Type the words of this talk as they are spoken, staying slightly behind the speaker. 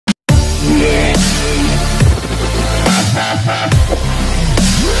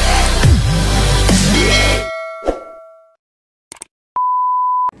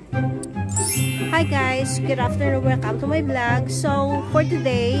guys, good afternoon, welcome to my vlog. So for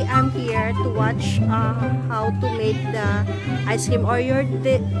today, I'm here to watch how to make the ice cream or your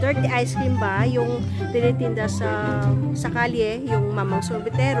dirty ice cream ba, yung tinitinda sa kalye, yung Mamang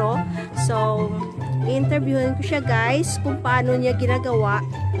sorbetero. So i-interviewin ko siya guys kung paano niya ginagawa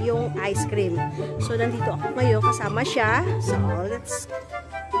yung ice cream. So nandito ako ngayon, kasama siya. So let's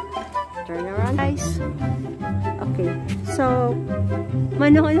turn around guys. Okay, so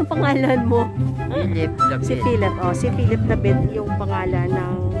Manong, anong pangalan mo? Philip David. Si Philip. Oh, si Philip David yung pangalan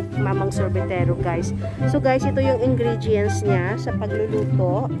ng Mamang sorbetero guys. So guys, ito yung ingredients niya sa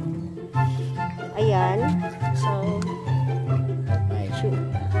pagluluto. Ayan. So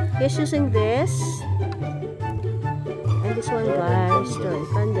he's using this. And this one guys,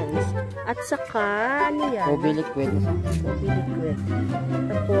 condensed. At saka, ano yan? Kobe liquid. Kobe liquid.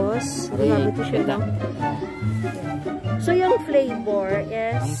 Tapos, gumamit ko siya lang. So, yung flavor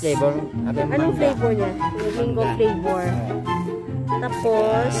is... Ang flavor? Anong flavor niya? Yung mango flavor.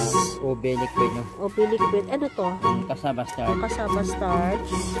 Tapos... Kobe liquid. No? Kobe liquid. Ano to? Cassava starch. Cassava starch.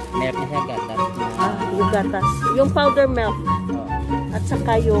 Meron na siya gatas. Yung gatas. Yung powder milk. Oh. At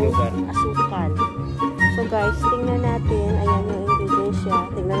saka yung Sugar. asukal. So guys, tingnan natin. Ayan yung ingredients siya.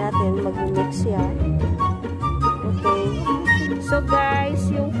 Tingnan natin. Mag-mix siya. Okay. So guys,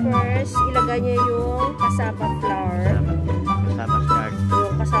 yung first, ilagay niya yung cassava flour. Cassava starch.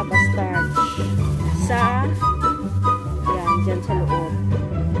 Yung cassava starch. Sa, ayan, dyan sa loob.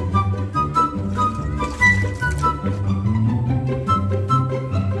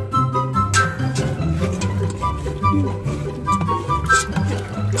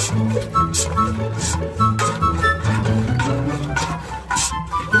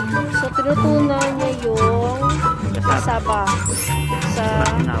 So, tinutunaw niya yung cassava sa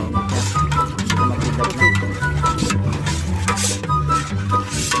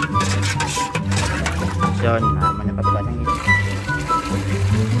yun, manapagpasang ito.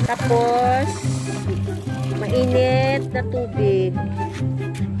 Tapos, mainit na tubig.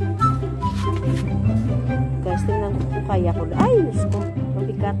 Guys, tingnan ko kung kaya ko. Ay, Diyos ko.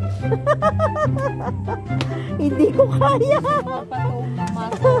 Mabigat. Hindi ko kaya.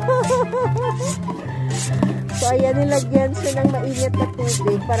 So, ayan, nilagyan siya ng mainit na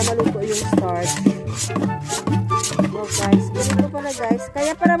tubig para maluto yung starch. So, guys, ganito pala guys.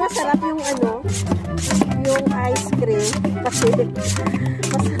 Kaya para masarap yung ano, yung ice cream. Kasi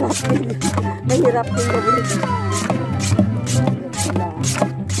masarap din. Mahirap din gawin.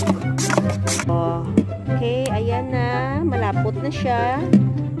 Okay, ayan na. Malapot na siya.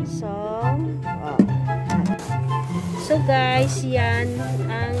 So, wow. So guys, yan.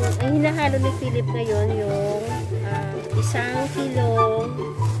 Ang hinahalo ni Philip ngayon yung 1 kilo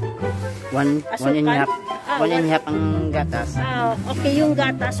One and a half ang gatas. Okay, yung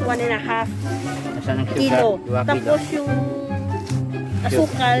gatas 1 and a half kilo. Tapos yung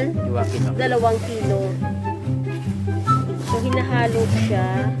asukal 2 kilo. So hinahalo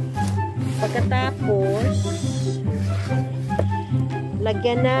siya. Pagkatapos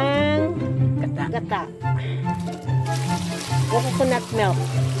lagyan ng gata. O coconut milk.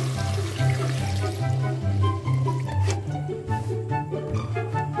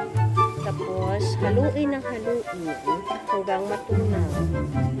 Tapos, haluin ng haluin hanggang matunaw.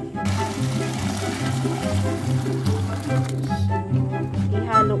 So,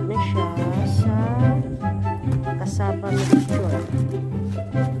 ihalo na siya sa cassava mixture.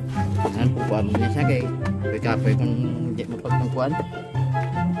 Ano po kuha mo niya siya kay kapoy kung hindi mo pagpangkuhan.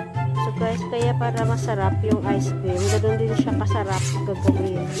 So guys, kaya para masarap yung ice cream, ganoon din siya kasarap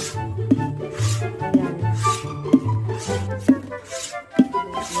gagawin. Ayan.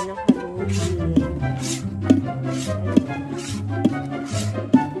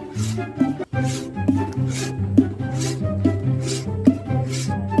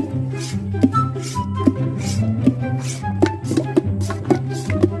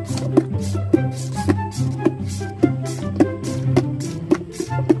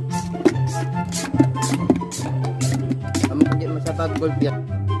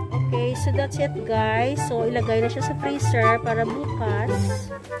 Okay, so that's it guys. So ilagay na siya sa freezer para bukas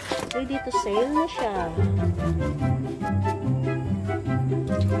ready to sale na siya.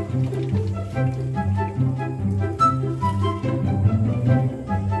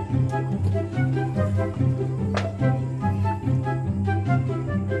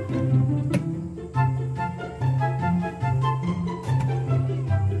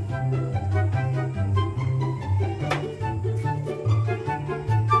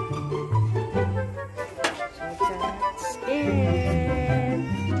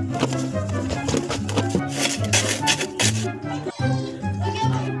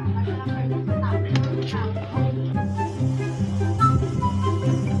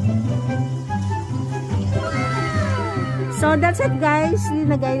 So, that's it guys.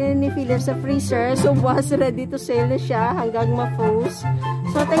 Linagay na ni Philip sa freezer. So, was ready to sale na siya hanggang ma-froze.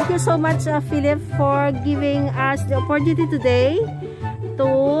 So, thank you so much, Philip, for giving us the opportunity today to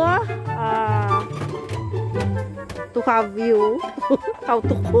have you how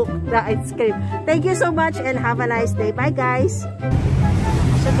to cook the ice cream. Thank you so much and have a nice day. Bye, guys.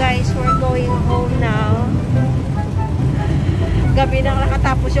 So, guys, we're going home now. Gabi na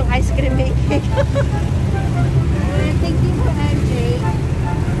nakatapos yung ice cream making. Thank you for MJ.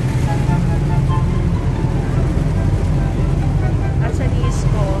 At sa niis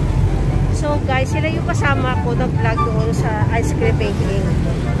ko. So guys, sila yung kasama ko nag-vlog doon sa ice cream making.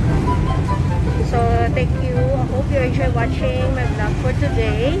 So thank you. I hope you enjoy watching my vlog for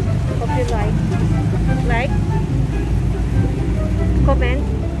today. Hope you like, comment,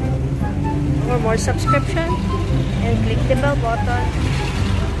 or more subscription, and click the bell button.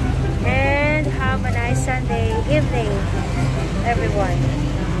 And have a nice Sunday evening, everyone.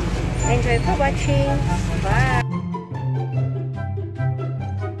 Enjoy for watching. Bye.